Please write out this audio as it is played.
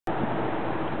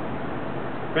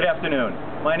Good afternoon.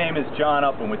 My name is John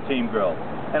Upham with Team Grill,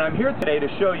 and I'm here today to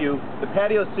show you the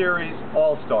Patio Series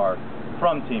All-Star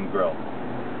from Team Grill.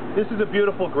 This is a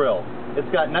beautiful grill. It's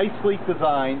got nice sleek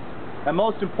designs, and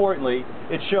most importantly,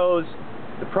 it shows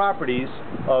the properties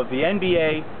of the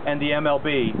NBA and the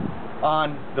MLB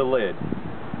on the lid.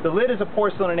 The lid is a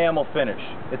porcelain enamel finish.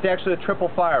 It's actually a triple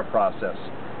fire process.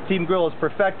 Team Grill has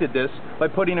perfected this by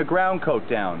putting a ground coat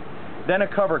down, then a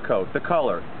cover coat, the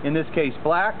color, in this case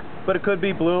black, but it could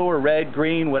be blue or red,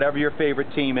 green, whatever your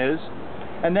favorite team is.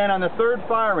 And then on the third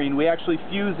firing, we actually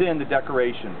fuse in the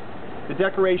decoration. The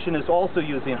decoration is also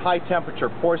using high temperature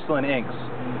porcelain inks.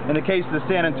 In the case of the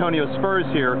San Antonio Spurs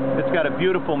here, it's got a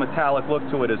beautiful metallic look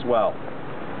to it as well.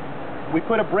 We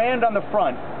put a brand on the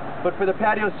front, but for the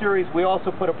Patio Series we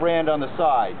also put a brand on the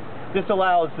side. This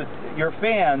allows your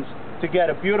fans to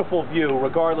get a beautiful view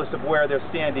regardless of where they're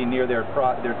standing near their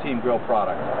Team Grill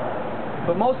product.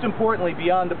 But most importantly,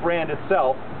 beyond the brand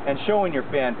itself and showing your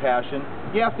fan passion,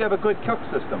 you have to have a good cook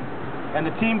system. And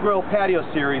the Team Grill Patio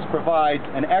Series provides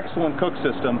an excellent cook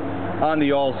system on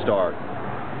the All-Star.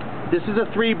 This is a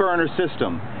 3-burner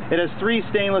system. It has 3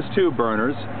 stainless tube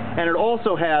burners, and it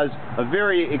also has a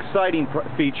very exciting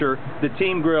feature, the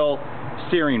Team Grill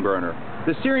searing burner.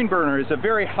 The searing burner is a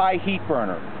very high heat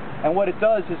burner, and what it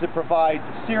does is it provides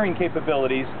searing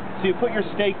capabilities. So you put your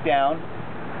steak down,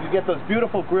 you get those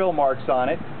beautiful grill marks on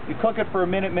it, you cook it for a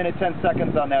minute, 10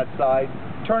 seconds on that side,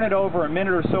 turn it over a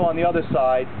minute or so on the other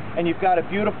side, and you've got a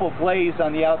beautiful glaze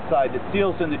on the outside that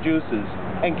seals in the juices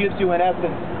and gives you, in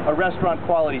essence, a restaurant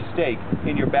quality steak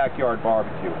in your backyard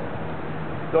barbecue.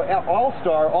 The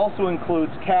All-Star also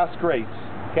includes cast grates,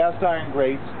 cast iron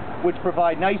grates, which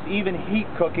provide nice even heat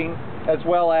cooking as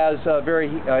well as very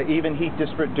even heat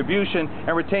distribution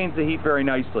and retains the heat very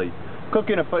nicely.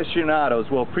 Cooking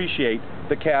aficionados will appreciate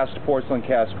the porcelain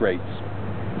cast grates.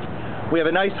 We have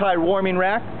a nice high warming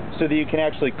rack so that you can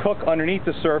actually cook underneath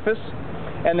the surface,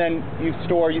 and then you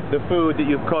store the food that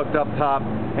you've cooked up top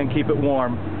and keep it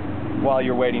warm while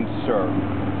you're waiting to serve.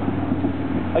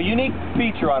 A unique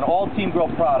feature on all Team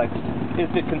Grill products is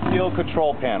the concealed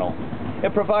control panel.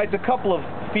 It provides a couple of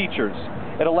features.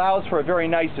 It allows for a very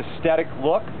nice aesthetic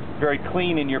look, very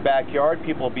clean in your backyard.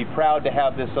 People will be proud to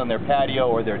have this on their patio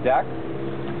or their deck.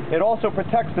 It also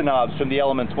protects the knobs from the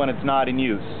elements when it's not in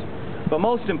use. But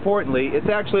most importantly, it's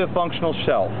actually a functional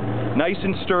shelf. Nice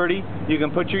and sturdy. You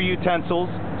can put your utensils,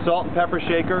 salt and pepper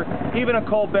shaker, even a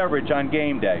cold beverage on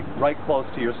game day, right close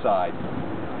to your side.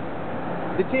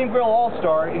 The Team Grill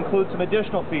All-Star includes some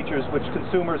additional features which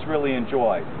consumers really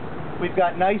enjoy. We've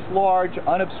got nice, large,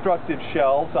 unobstructed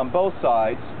shelves on both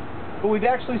sides, but we've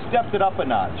actually stepped it up a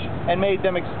notch and made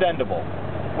them extendable.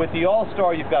 With the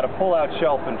All-Star, you've got a pull-out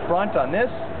shelf in front on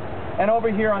this, and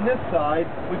over here on this side,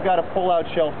 we've got a pull-out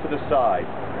shelf to the side.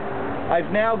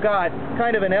 I've now got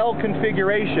kind of an L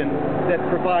configuration that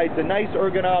provides a nice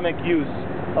ergonomic use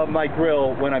of my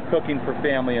grill when I'm cooking for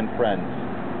family and friends.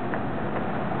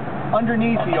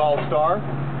 Underneath the All-Star,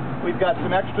 we've got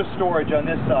some extra storage on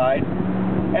this side,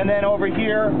 and then over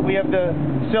here we have the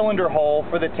cylinder hole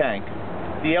for the tank.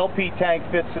 The LP tank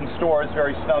fits and stores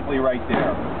very snugly right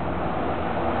there.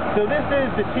 So this is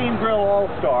the Team Grill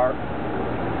All-Star,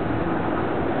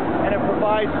 and it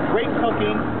provides great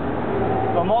cooking,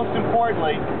 but most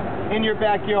importantly, in your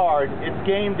backyard, it's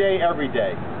game day every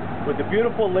day, with a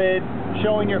beautiful lid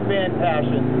showing your fan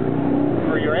passion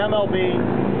for your MLB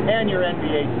and your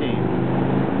NBA team.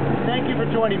 Thank you for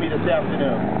joining me this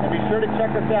afternoon, and be sure to check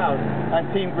us out on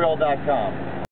teamgrill.com.